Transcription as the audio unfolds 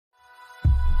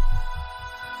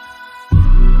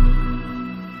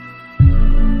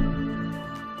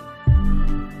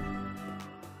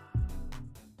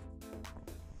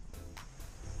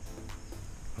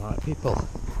people?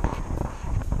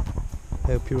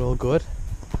 Hope you're all good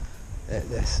at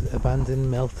this abandoned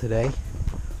mill today,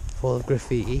 full of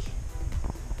graffiti.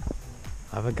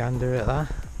 Have a gander at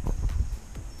that.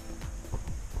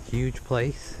 Huge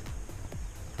place,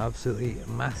 absolutely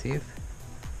massive.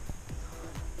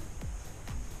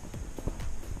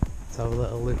 Let's have a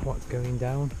little look what's going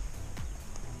down.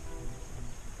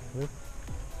 Whoop.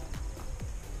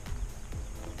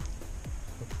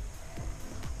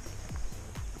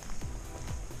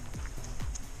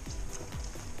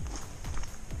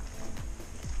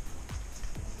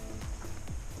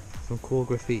 Some cool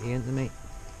graffiti, isn't there, mate?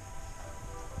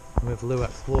 I'm with Lou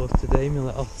Explores today, my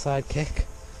little sidekick.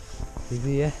 He's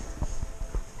here.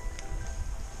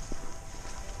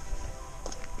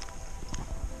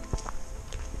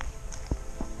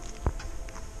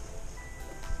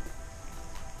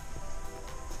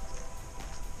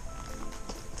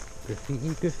 Graffiti,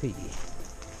 graffiti.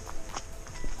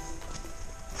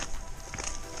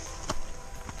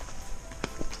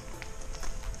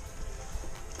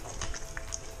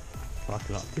 Like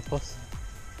an octopus.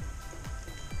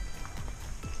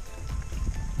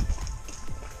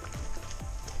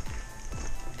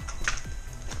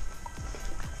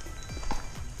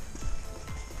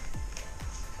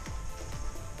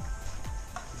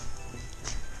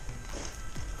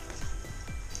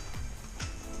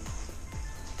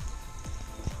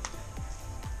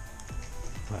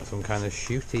 Like some kind of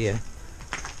chute here.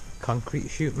 Concrete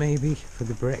chute maybe, for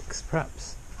the bricks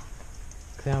perhaps.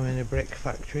 Because I'm in a brick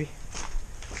factory.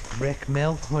 Brick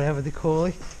mill, whatever they call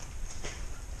it.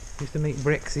 Used to make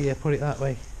bricks here, put it that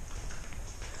way.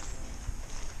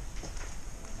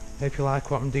 Hope you like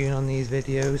what I'm doing on these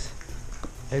videos.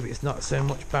 Maybe it's not so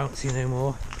much bouncy no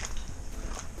more.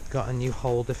 Got a new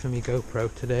holder for my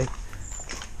GoPro today.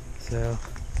 So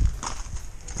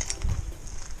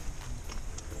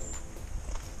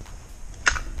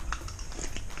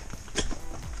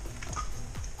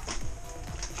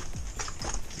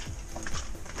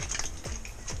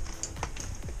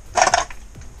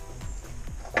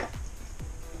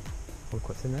look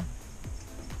what's in there.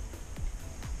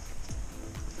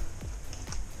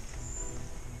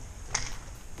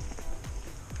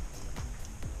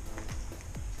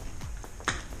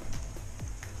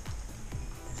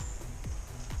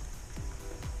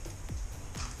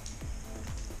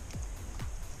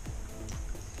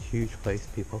 Huge place,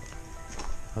 people.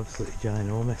 Absolutely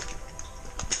ginormous.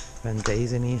 Spend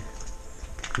days in here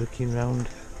looking around,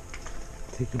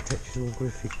 taking pictures of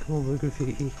graffiti. All the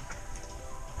graffiti.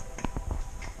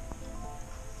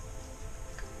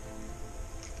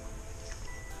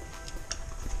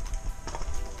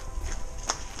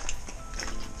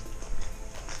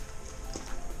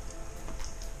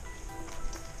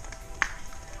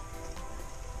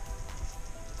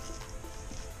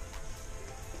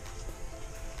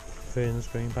 Ferns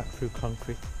going back through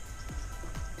concrete.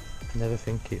 Never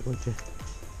think it, would you?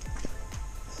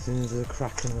 As soon as there's a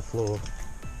crack in the floor,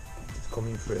 it's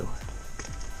coming through.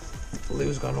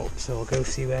 Lou's gone up, so I'll go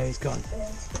see where he's gone.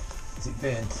 Is it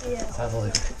burnt? Yeah. Let's have a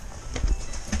look.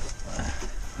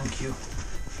 Thank you.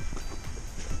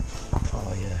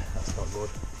 Oh yeah, that's not good.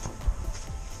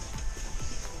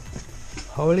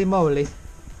 Holy moly.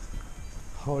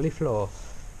 Holy floor.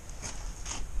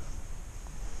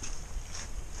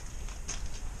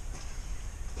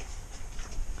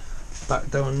 Back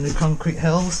down the concrete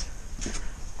hills.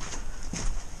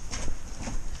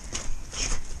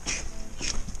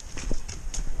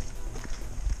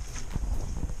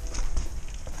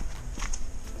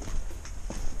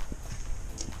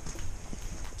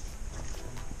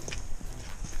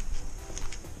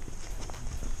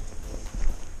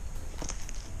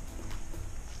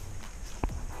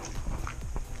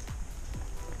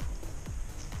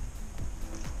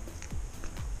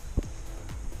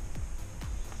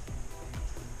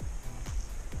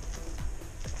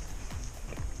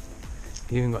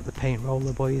 You even got the paint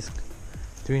roller boys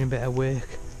doing a bit of work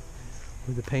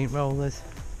with the paint rollers.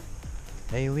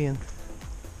 Alien.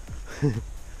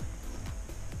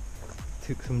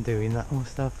 Took some doing that and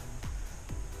stuff.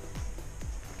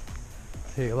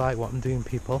 So if you like what I'm doing,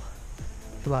 people,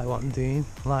 if you like what I'm doing,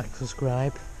 like,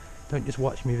 subscribe. Don't just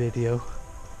watch me video. You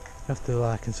have to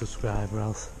like and subscribe, or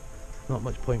else not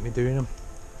much point me doing them.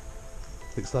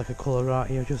 Looks like a colour art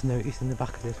here, I just noticed in the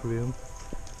back of this room.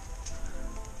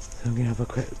 So I'm going to have a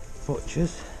quick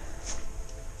butcher's.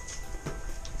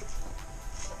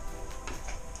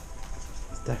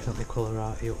 It's definitely colour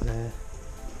arty up there.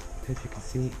 Hope you can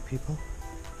see it, people.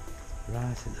 Right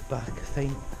at the back,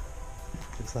 faint.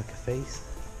 Looks like a face.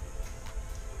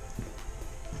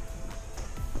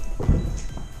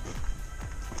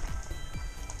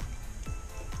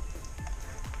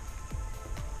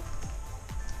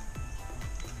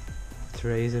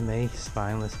 Theresa May,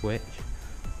 spineless witch.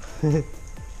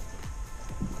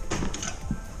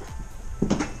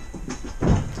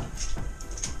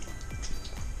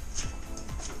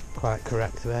 Quite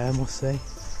correct there, I must say.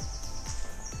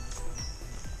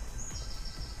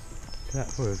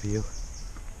 That for a view.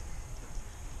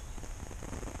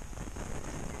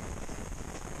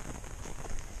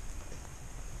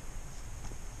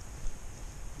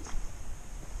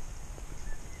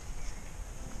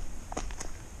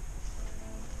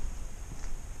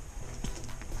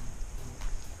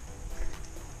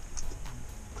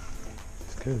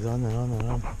 Just goes on and on and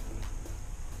on.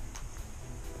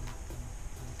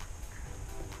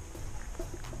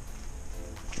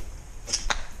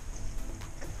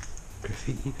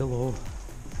 Graffiti galore.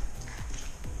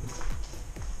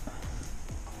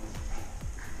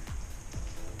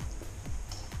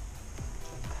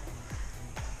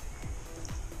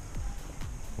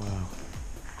 Wow.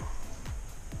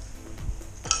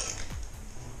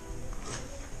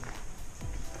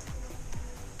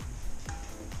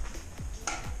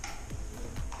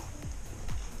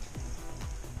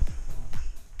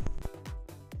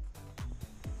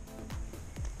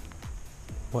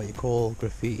 What you call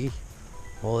graffiti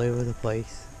all over the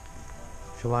place.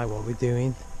 If you like what we're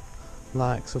doing,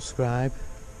 like, subscribe,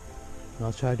 and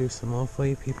I'll try to do some more for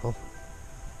you people.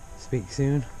 Speak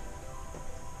soon.